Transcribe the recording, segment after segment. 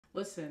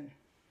Listen,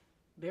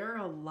 there are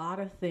a lot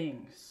of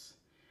things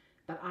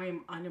that I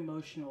am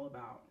unemotional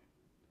about.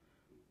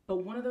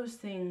 But one of those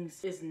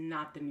things is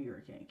not the New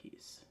York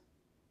Yankees.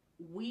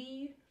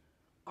 We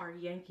are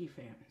Yankee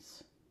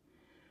fans.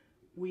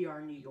 We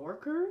are New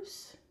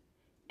Yorkers,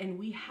 and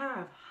we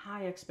have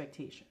high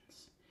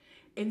expectations.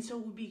 And so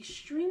it would be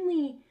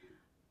extremely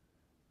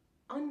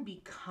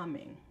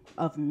unbecoming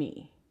of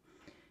me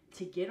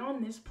to get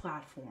on this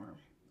platform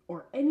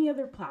or any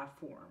other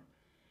platform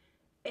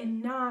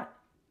and not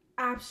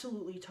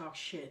absolutely talk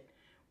shit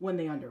when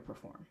they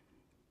underperform.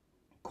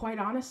 Quite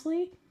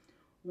honestly,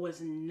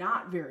 was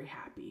not very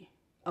happy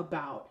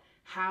about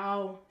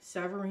how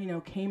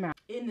Severino came out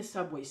in the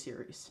Subway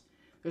Series.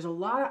 There's a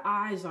lot of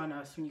eyes on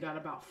us when you got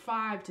about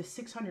 $500 to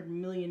 $600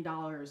 million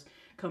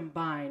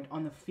combined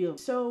on the field.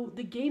 So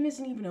the game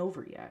isn't even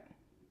over yet.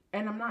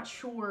 And I'm not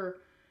sure,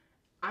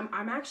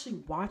 I'm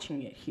actually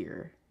watching it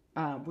here,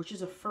 which is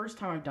the first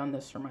time I've done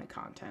this for my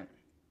content.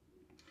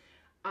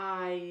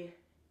 I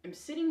am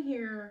sitting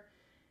here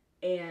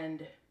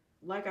and,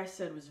 like I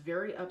said, was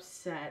very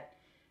upset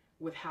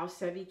with how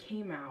Sevy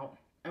came out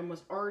and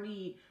was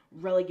already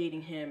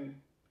relegating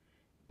him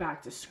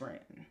back to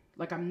Scranton.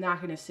 Like, I'm not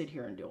going to sit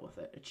here and deal with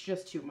it. It's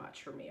just too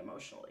much for me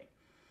emotionally.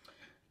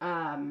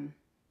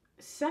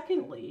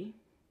 Secondly,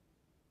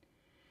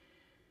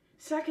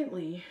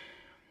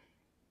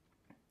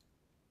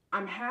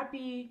 I'm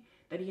happy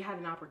that he had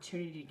an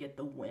opportunity to get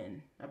the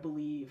win, I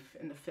believe,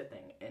 in the fifth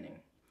inning.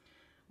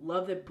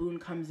 Love that Boone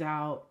comes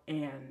out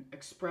and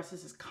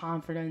expresses his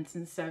confidence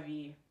in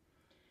Sevy.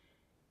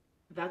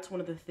 That's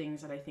one of the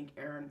things that I think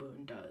Aaron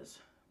Boone does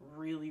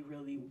really,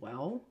 really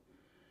well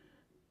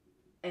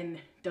and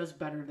does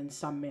better than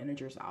some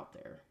managers out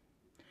there.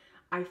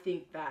 I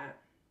think that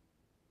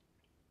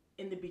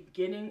in the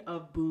beginning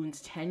of Boone's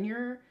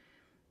tenure,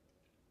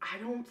 I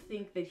don't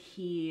think that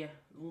he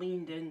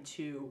leaned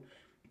into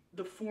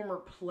the former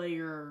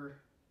player,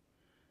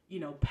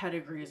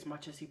 pedigree as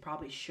much as he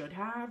probably should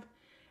have.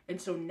 And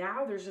so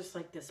now there's just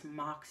like this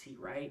moxie,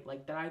 right?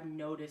 Like that I've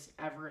noticed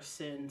ever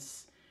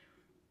since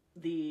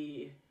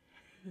the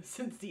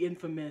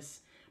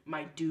infamous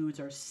 "my dudes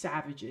are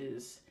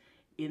savages"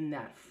 in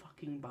that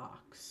fucking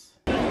box.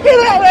 Get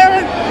out,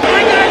 Aaron!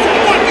 My guys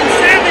are fucking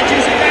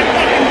savages in that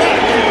fucking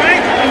box,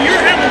 right? And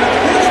you're having the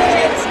worst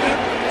chance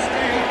stuff on this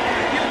thing.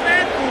 You're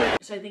bad for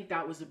it. So I think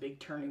that was a big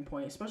turning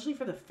point, especially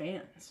for the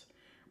fans,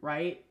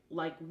 right?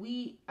 Like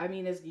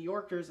as New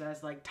Yorkers,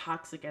 as like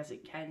toxic as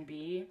it can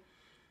be,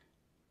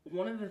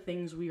 one of the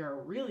things we are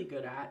really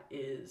good at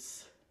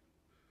is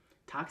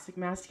toxic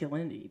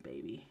masculinity,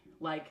 baby.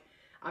 Like,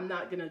 I'm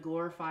not going to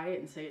glorify it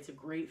and say it's a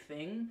great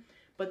thing,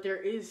 but there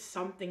is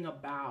something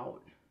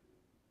about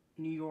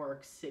New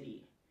York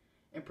City,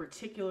 and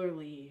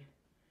particularly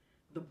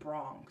the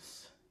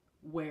Bronx,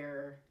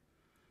 where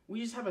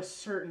we just have a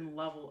certain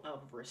level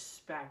of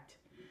respect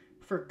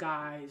for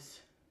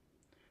guys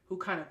who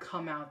kind of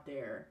come out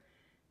there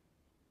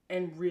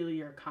and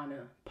really are kind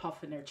of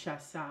puffing their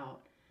chests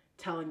out,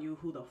 telling you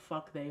who the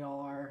fuck they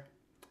are,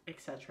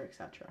 etc.,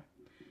 etc.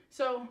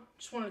 So,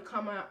 just wanted to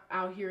come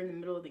out here in the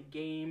middle of the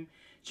game,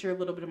 share a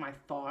little bit of my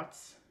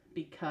thoughts,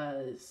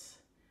 because,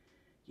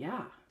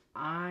 yeah,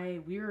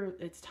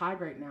 it's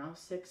tied right now,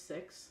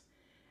 6-6,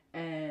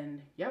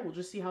 and yeah, we'll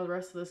just see how the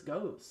rest of this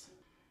goes.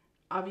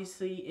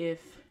 Obviously,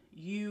 if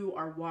you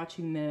are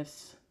watching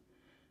this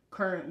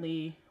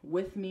currently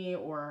with me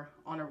or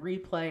on a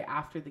replay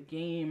after the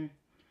game,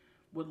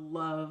 would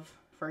love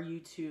for you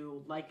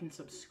to like and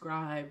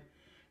subscribe.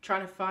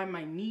 Trying to find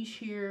my niche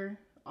here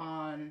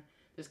on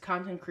this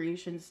content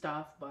creation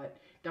stuff, but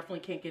definitely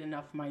can't get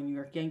enough of my New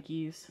York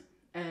Yankees.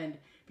 And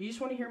if you just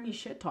want to hear me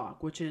shit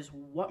talk, which is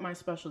what my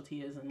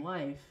specialty is in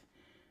life,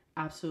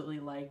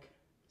 absolutely like,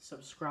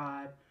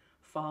 subscribe,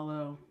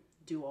 follow,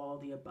 do all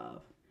the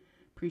above.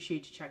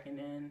 Appreciate you checking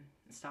in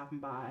and stopping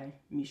by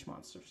Mish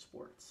Monster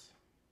Sports.